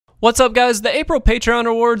What's up, guys? The April Patreon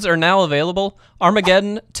rewards are now available.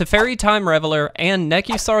 Armageddon, Teferi Time Raveler, and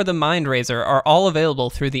Nekusar the Mindraiser are all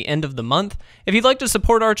available through the end of the month. If you'd like to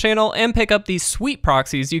support our channel and pick up these sweet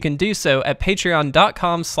proxies, you can do so at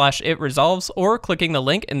patreon.com/itresolves or clicking the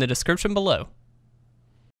link in the description below.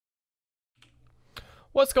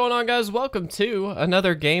 What's going on, guys? Welcome to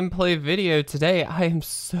another gameplay video. Today I am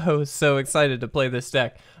so excited to play this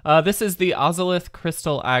deck. This is the Ozolith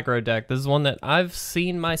Crystal Aggro deck. This is one that I've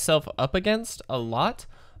seen myself up against a lot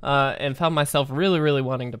and found myself really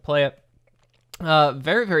wanting to play it.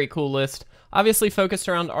 Very cool list. Obviously focused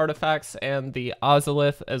around artifacts and the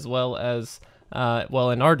Ozolith, as well as,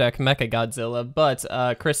 well, in our deck, Mecha Godzilla, but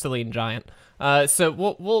Crystalline Giant. So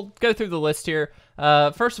we'll go through the list here.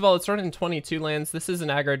 First of all, it's running 22 lands. This is an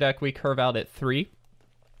aggro deck we curve out at 3.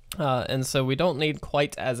 And so we don't need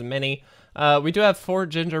quite as many. We do have 4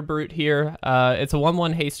 Gingerbrute here. It's a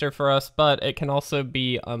 1/1 haster for us, but it can also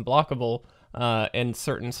be unblockable in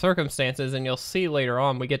certain circumstances. And you'll see later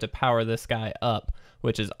on we get to power this guy up,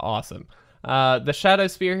 which is awesome. The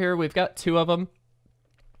Shadowspear here, we've got 2 of them.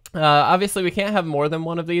 Obviously, we can't have more than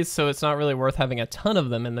 1 of these, so it's not really worth having a ton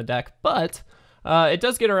of them in the deck, but it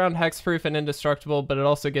does get around Hexproof and Indestructible, but it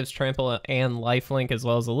also gives Trample and Lifelink, as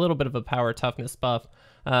well as a little bit of a Power Toughness buff,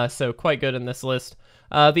 so quite good in this list.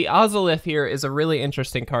 The Ozolith here is a really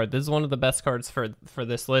interesting card. This is one of the best cards for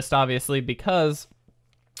this list, obviously, because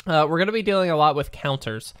we're going to be dealing a lot with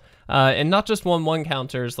counters, and not just 1/1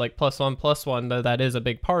 counters, like +1/+1, though that is a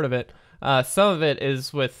big part of it. Some of it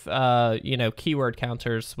is with, you know, keyword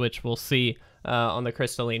counters, which we'll see on the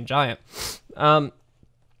Crystalline Giant.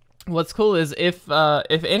 What's cool is if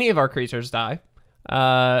any of our creatures die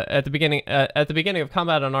at the beginning of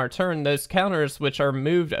combat on our turn, those counters which are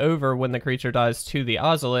moved over when the creature dies to the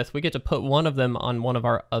Ozolith, we get to put one of them on one of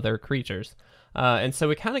our other creatures. And so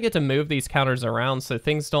we kind of get to move these counters around so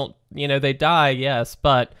things don't, you know, they die, yes,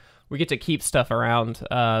 but we get to keep stuff around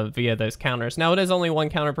via those counters. Now, it is only 1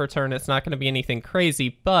 counter per turn. It's not going to be anything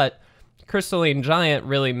crazy, but Crystalline Giant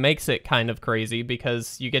really makes it kind of crazy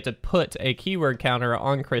because you get to put a keyword counter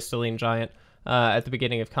on Crystalline Giant at the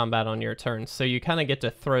beginning of combat on your turn. So you kind of get to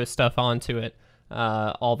throw stuff onto it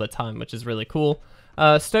all the time, which is really cool.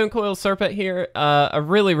 Stonecoil Serpent here, a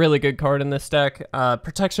really good card in this deck.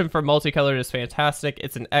 Protection for multicolored is fantastic.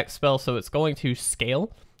 It's an X spell, so it's going to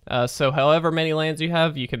scale. So however many lands you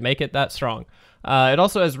have, you can make it that strong. It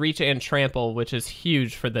also has reach and trample, which is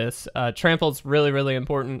huge for this. Trample's really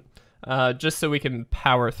important, just so we can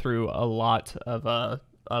power through a lot of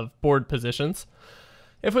board positions.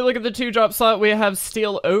 If we look at the 2-drop slot, we have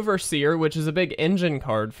Steel Overseer, which is a big engine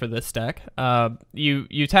card for this deck.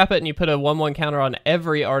 You tap it and you put a 1/1 counter on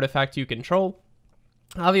every artifact you control.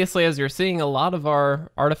 Obviously, as you're seeing, a lot of our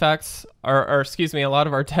artifacts, or excuse me, a lot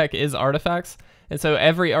of our deck is artifacts. And so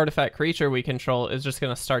every artifact creature we control is just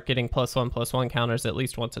going to start getting +1/+1 counters at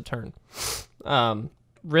least once a turn.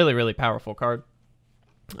 Really powerful card.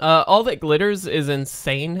 All that glitters is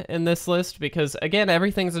insane in this list because, again,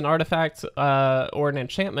 everything's an artifact or an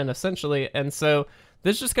enchantment, essentially. And so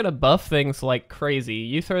this is just going to buff things like crazy.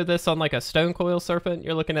 You throw this on like a Stonecoil Serpent,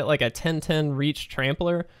 you're looking at like a 10/10 reach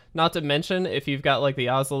trampler. Not to mention, if you've got like the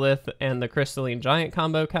Ozolith and the Crystalline Giant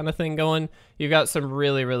combo kind of thing going, you've got some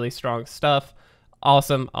really strong stuff.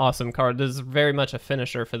 Awesome card. This is very much a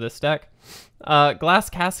finisher for this deck.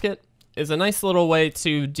 Glass Casket is a nice little way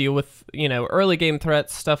to deal with, you know, early game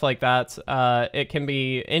threats, stuff like that. It can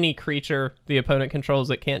be any creature the opponent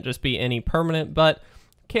controls. It can't just be any permanent, but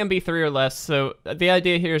can be 3 or less. So the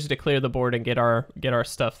idea here is to clear the board and get our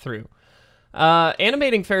stuff through.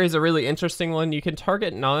 Animating Faerie is a really interesting one. You can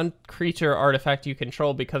target non-creature artifact you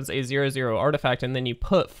control becomes a 0/0 artifact, and then you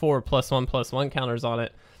put 4 +1/+1 counters on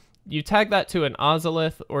it. You tag that to an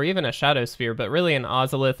Ozolith or even a Shadowspear, but really an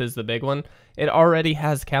Ozolith is the big one. It already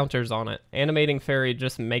has counters on it. Animating Faerie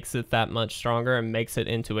just makes it that much stronger and makes it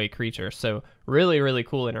into a creature. So really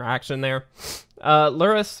cool interaction there.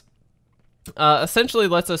 Lurrus essentially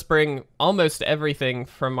lets us bring almost everything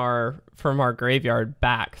from our graveyard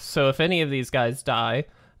back. So if any of these guys die,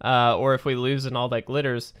 or if we lose and all that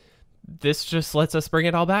glitters, this just lets us bring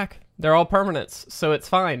it all back. They're all permanents, so it's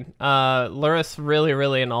fine. Lurrus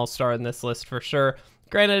really an all-star in this list for sure.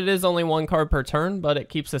 Granted, it is only 1 card per turn, but it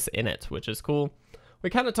keeps us in it, which is cool. We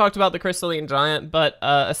kind of talked about the Crystalline Giant, but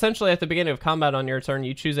essentially at the beginning of combat on your turn,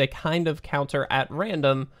 you choose a kind of counter at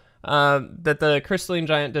random that the Crystalline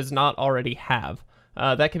Giant does not already have.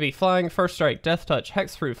 That could be Flying, First Strike, Death Touch,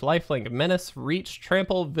 Hexproof, Lifelink, Menace, Reach,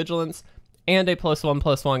 Trample, Vigilance, and a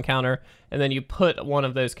 +1/+1 counter, and then you put one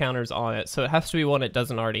of those counters on it. So it has to be one it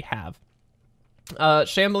doesn't already have.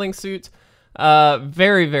 Shambling Suit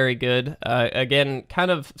Very, very good. Again,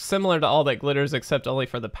 kind of similar to All That Glitters, except only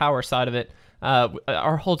for the power side of it.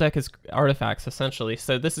 Our whole deck is artifacts, essentially,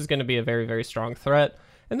 so this is going to be a very, very strong threat.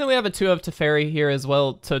 And then we have a 2 of Teferi here as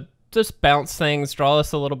well to just bounce things, draw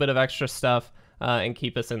us a little bit of extra stuff, and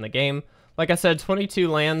keep us in the game. Like I said, 22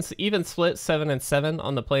 lands, even split 7 and 7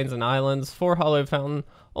 on the plains and islands, 4 Hallowed Fountain,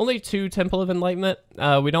 only 2 Temple of Enlightenment.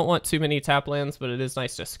 We don't want too many tap lands, but it is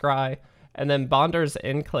nice to scry. And then Bonders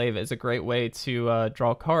Enclave is a great way to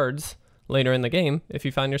draw cards later in the game if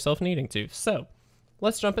you find yourself needing to. So,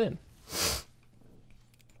 let's jump in.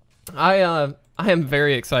 I am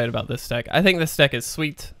very excited about this deck. I think this deck is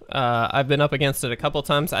sweet. I've been up against it a couple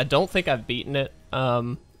times. I don't think I've beaten it.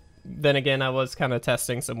 Then again, I was kind of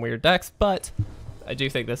testing some weird decks, but I do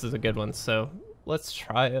think this is a good one. So let's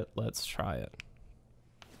try it. Let's try it.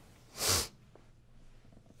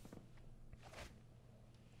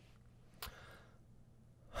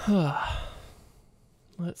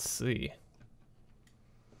 Let's see.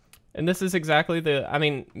 And this is exactly the, I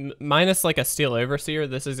mean, minus like a Steel Overseer,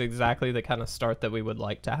 this is exactly the kind of start that we would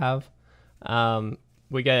like to have.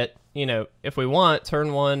 We get, you know, if we want,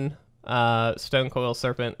 turn 1 Stonecoil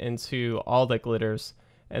Serpent into All That Glitters,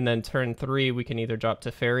 and then turn 3 we can either drop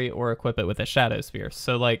Teferi or equip it with a Shadowspear.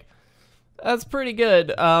 So like, that's pretty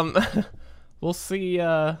good. We'll see.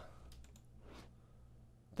 The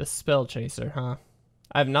Spell Chaser, huh?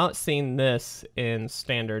 I've not seen this in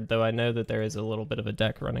Standard, though I know that there is a little bit of a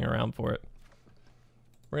deck running around for it.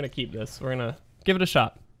 We're going to keep this. We're going to give it a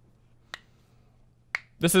shot.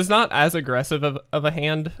 This is not as aggressive of a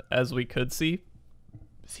hand as we could see.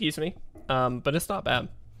 Excuse me. But it's not bad.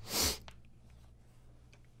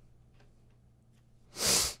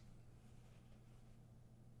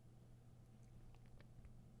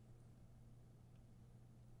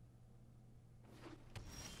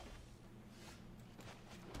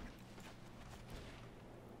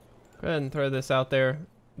 Go ahead and throw this out there.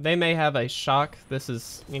 They may have a shock. This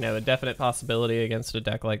is, you know, a definite possibility against a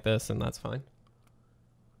deck like this, and that's fine.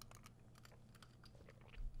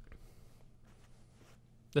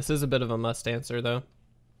 This is a bit of a must answer, though.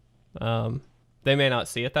 They may not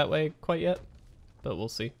see it that way quite yet, but we'll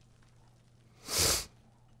see.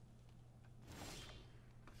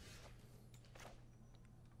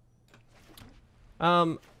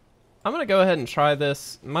 I'm going to go ahead and try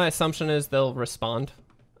this. My assumption is they'll respond.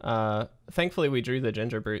 Thankfully we drew the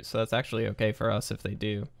Gingerbrute, so that's actually okay for us if they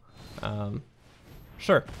do.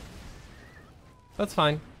 Sure. That's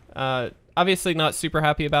fine. Obviously not super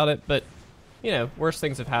happy about it, but, you know, worse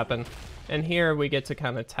things have happened. And here we get to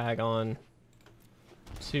kind of tag on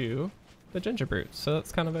to the Gingerbrute, so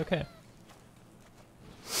that's kind of okay.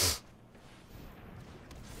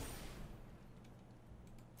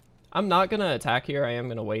 I'm not going to attack here, I am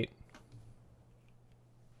going to wait.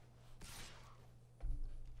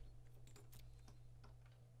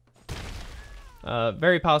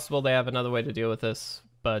 Very possible they have another way to deal with this,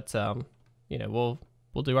 but you know,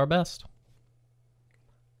 we'll do our best.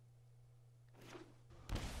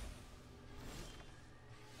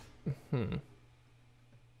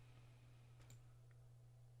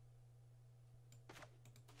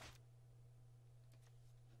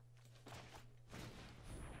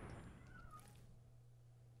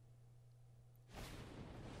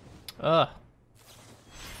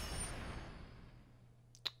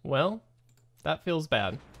 Well, that feels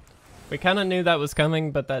bad. We kind of knew that was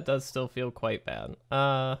coming, but that does still feel quite bad.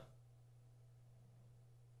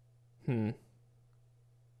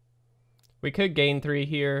 We could gain 3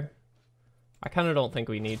 here. I kind of don't think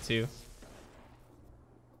we need to.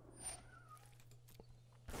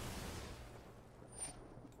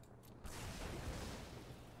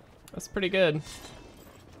 That's pretty good.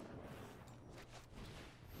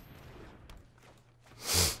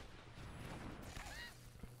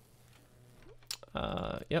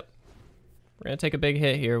 Yep. We're gonna take a big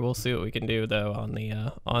hit here. We'll see what we can do though on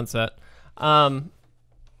the onset.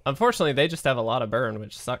 Unfortunately, they just have a lot of burn,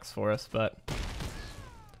 which sucks for us, but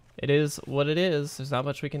it is what it is. There's not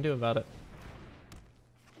much we can do about it.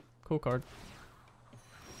 Cool card.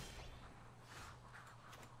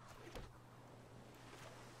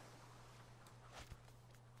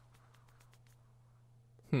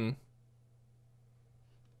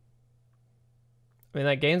 I mean,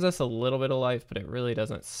 that gains us a little bit of life, but it really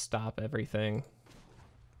doesn't stop everything.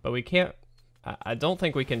 But we can't... I don't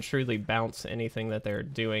think we can truly bounce anything that they're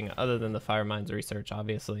doing other than the Fire Mines research,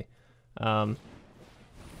 obviously. Yeah,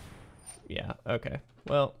 okay.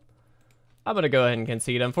 Well, I'm going to go ahead and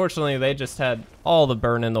concede. Unfortunately, they just had all the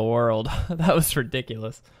burn in the world. That was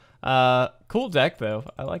ridiculous. Cool deck, though.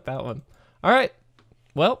 I like that one. All right.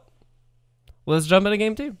 Well, let's jump into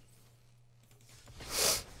game 2.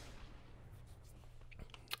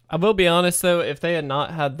 I will be honest though, if they had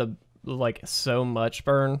not had the like so much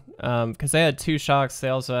burn, because they had 2 shocks, they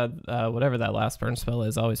also had whatever that last burn spell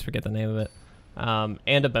is, I always forget the name of it,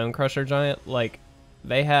 and a Bone Crusher Giant. Like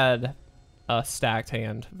they had a stacked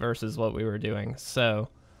hand versus what we were doing. So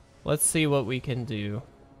let's see what we can do.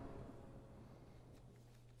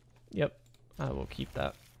 Yep, I will keep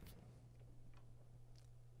that.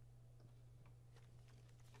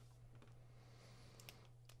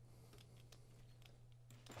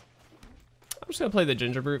 I'm just gonna play the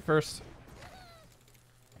Gingerbrute first.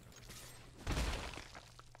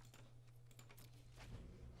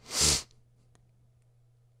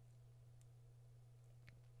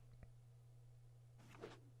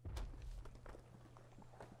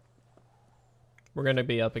 We're gonna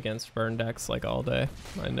be up against burn decks like all day.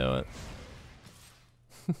 I know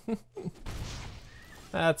it.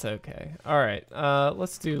 That's okay. All right,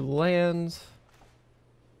 let's do land.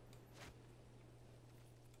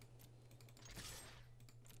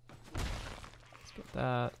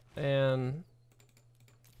 That, and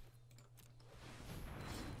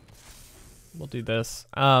we'll do this.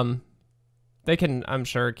 They can, I'm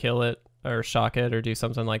sure, kill it or shock it or do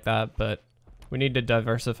something like that, but we need to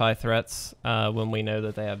diversify threats when we know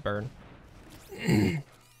that they have burn.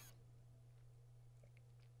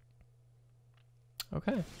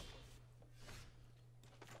 Okay.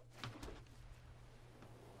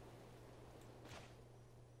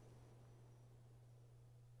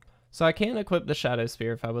 So I can equip the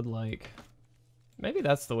Shadowspear if I would like. Maybe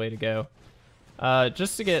that's the way to go.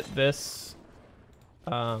 Just to get this...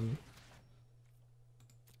 I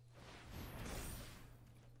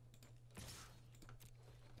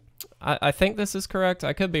think this is correct.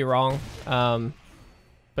 I could be wrong.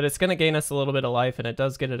 But it's going to gain us a little bit of life, and it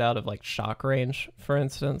does get it out of like shock range, for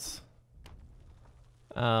instance.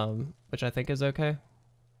 Which I think is okay.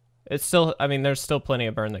 It's still, I mean, there's still plenty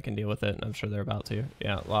of burn that can deal with it, and I'm sure they're about to.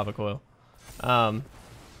 Yeah, Lava Coil. But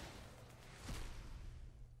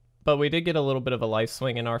we did get a little bit of a life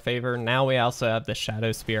swing in our favor. Now we also have the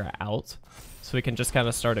Shadowspear out, so we can just kind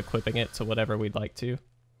of start equipping it to whatever we'd like to.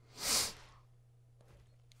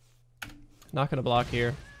 Not going to block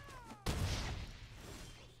here.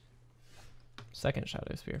 Second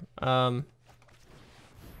Shadowspear.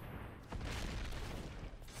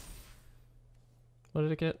 What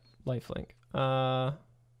did it get? Lifelink. I'm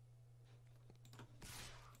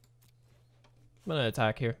gonna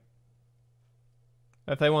attack here.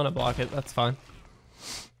 If they want to block it, that's fine.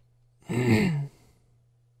 I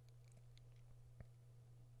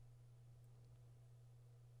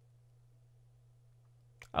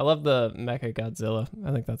love the Mecha Godzilla.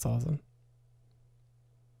 I think that's awesome.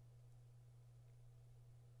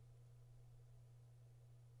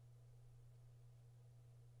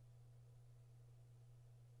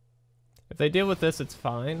 If they deal with this, it's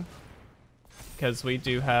fine, because we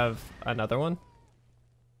do have another one.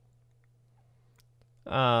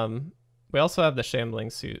 We also have the Shambling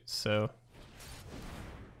Suit, so...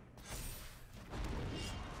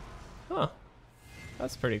 Huh.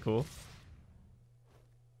 That's pretty cool.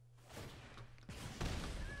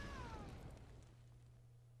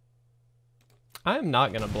 I'm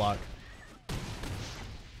not gonna block.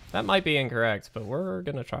 That might be incorrect, but we're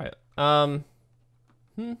gonna try it.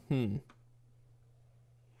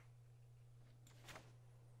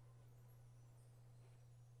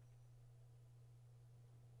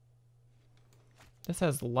 This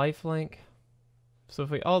has lifelink. So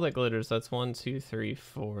if we all that glitters, that's 1, 2, 3,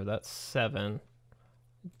 4. That's 7.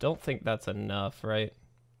 Don't think that's enough, right?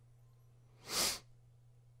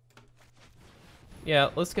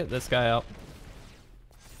 Yeah, let's get this guy out.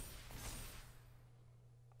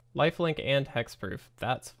 Lifelink and hexproof.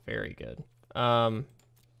 That's very good.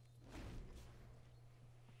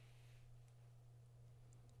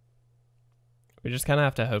 We just kind of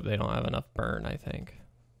have to hope they don't have enough burn, I think.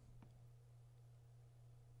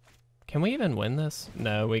 Can we even win this?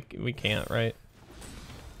 No, we can't, right?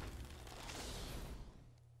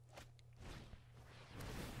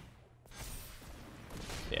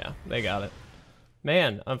 Yeah, they got it.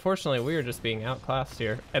 Man, unfortunately, we are just being outclassed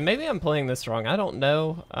here. And maybe I'm playing this wrong. I don't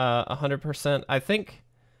know 100%.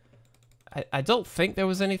 I don't think there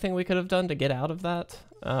was anything we could have done to get out of that.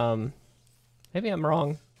 Maybe I'm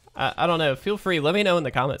wrong. I don't know. Feel free. Let me know in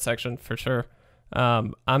the comment section for sure.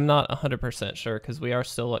 I'm not 100% sure because we are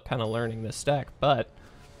still kind of learning this deck, but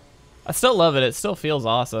I still love it. It still feels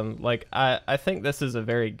awesome. Like, I think this is a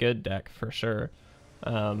very good deck for sure.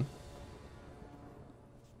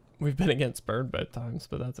 We've been against burn both times,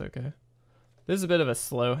 but that's okay. This is a bit of a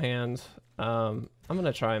slow hand. I'm going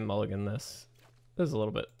to try and mulligan this. This is a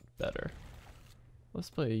little bit better. Let's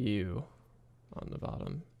put you on the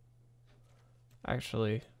bottom.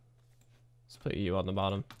 Actually, let's put you on the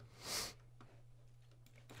bottom.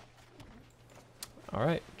 All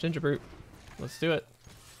right, Gingerbrute. Let's do it.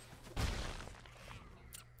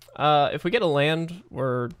 If we get a land,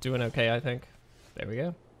 we're doing okay, I think. There we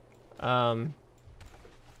go. I'm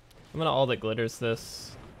gonna all that glitters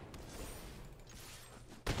this.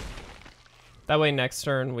 That way next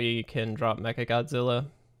turn we can drop Mecha Godzilla.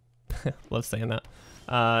 Love saying that.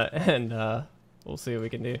 And we'll see what we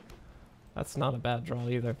can do. That's not a bad draw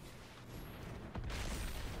either.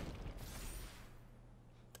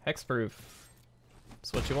 Hexproof.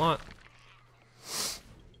 That's what you want.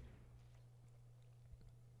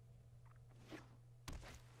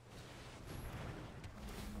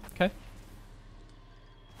 Okay.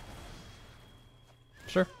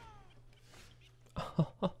 Sure.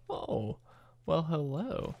 Oh, well,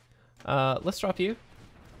 hello. Let's drop you.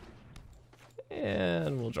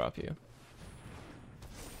 And we'll drop you.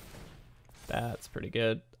 That's pretty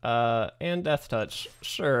good. And Death Touch.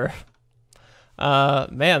 Sure.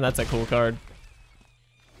 Man, that's a cool card.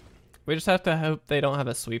 We just have to hope they don't have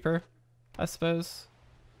a sweeper, I suppose.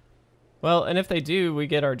 Well, and if they do, we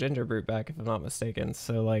get our Gingerbrute back, if I'm not mistaken.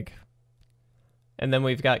 So, like... And then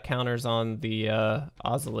we've got counters on the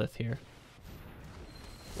Ozolith here.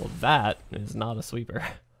 Well, that is not a sweeper.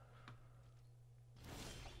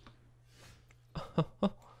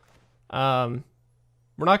 We're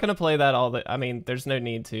not going to play that all the... I mean, there's no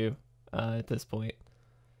need to at this point.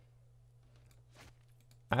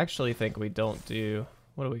 I actually think we don't do...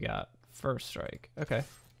 What do we got? First strike. Okay.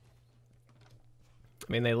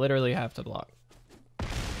 I mean, they literally have to block.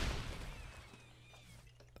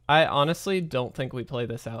 I honestly don't think we play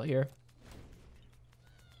this out here.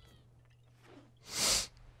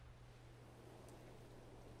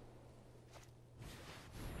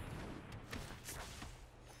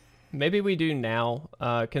 Maybe we do now,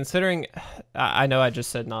 considering I know I just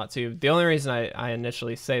said not to. The only reason I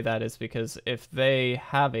initially say that is because if they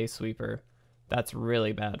have a sweeper, that's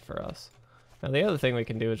really bad for us. Now the other thing we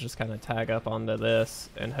can do is just kind of tag up onto this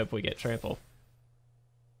and hope we get trample.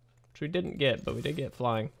 Which we didn't get, but we did get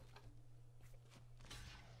flying.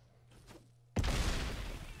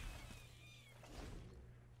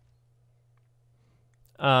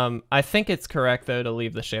 I think it's correct though to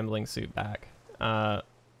leave the Shambling Suit back.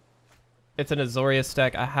 It's an Azorius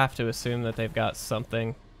deck. I have to assume that they've got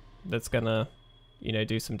something that's gonna, you know,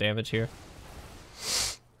 do some damage here.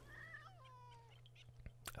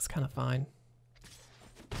 That's kind of fine.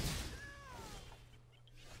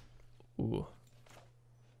 Ooh.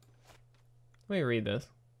 Let me read this.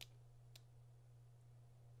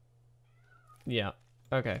 Yeah.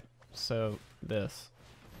 Okay. So this.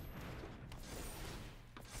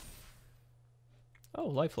 Oh,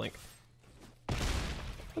 lifelink.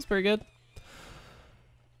 That's pretty good.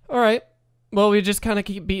 All right. Well, we just kind of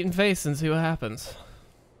keep beating face and see what happens.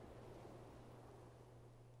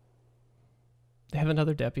 They have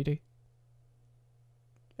another deputy.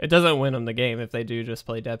 It doesn't win them the game if they do just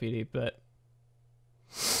play deputy, but...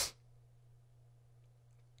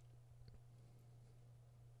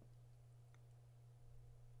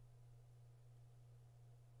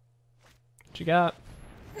 What you got?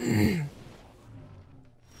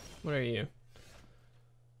 What are you?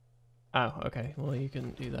 Oh, okay. Well, you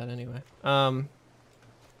can do that anyway.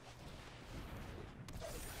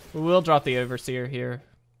 We will drop the Overseer here.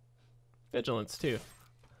 Vigilance, too.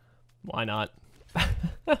 Why not? I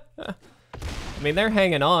mean, they're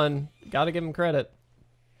hanging on. Gotta give them credit.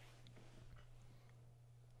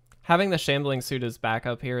 Having the Shambling Suit as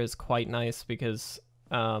backup here is quite nice because,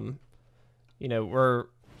 you know, we're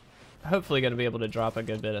hopefully going to be able to drop a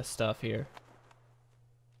good bit of stuff here.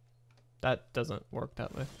 That doesn't work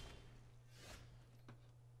that way.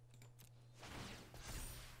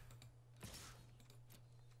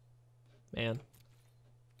 Man.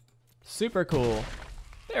 Super cool.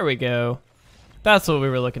 There we go. That's what we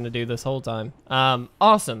were looking to do this whole time.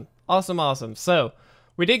 Awesome. Awesome, awesome. So,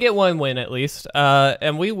 we did get one win at least.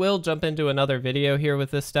 And we will jump into another video here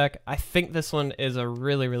with this deck. I think this one is a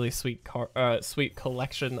really, really sweet sweet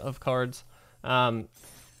collection of cards.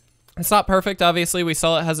 It's not perfect, obviously. We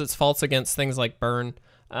saw it has its faults against things like burn.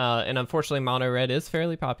 And unfortunately, mono red is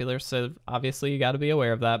fairly popular, so obviously you got to be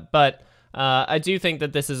aware of that. But I do think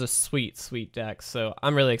that this is a sweet, sweet deck, so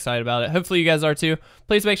I'm really excited about it. Hopefully you guys are too.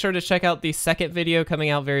 Please make sure to check out the second video coming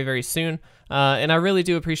out very, very soon. And I really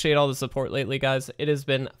do appreciate all the support lately, guys. It has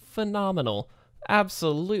been phenomenal.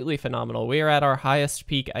 Absolutely phenomenal. We are at our highest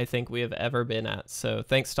peak I think we have ever been at, so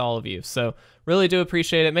thanks to all of you. So really do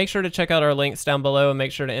appreciate it. Make sure to check out our links down below and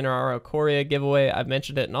make sure to enter our Ikoria giveaway. I've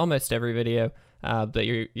mentioned it in almost every video. but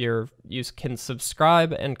you can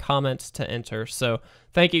subscribe and comment to enter. So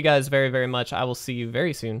thank you guys very, very much. I will see you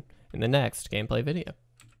very soon in the next gameplay video.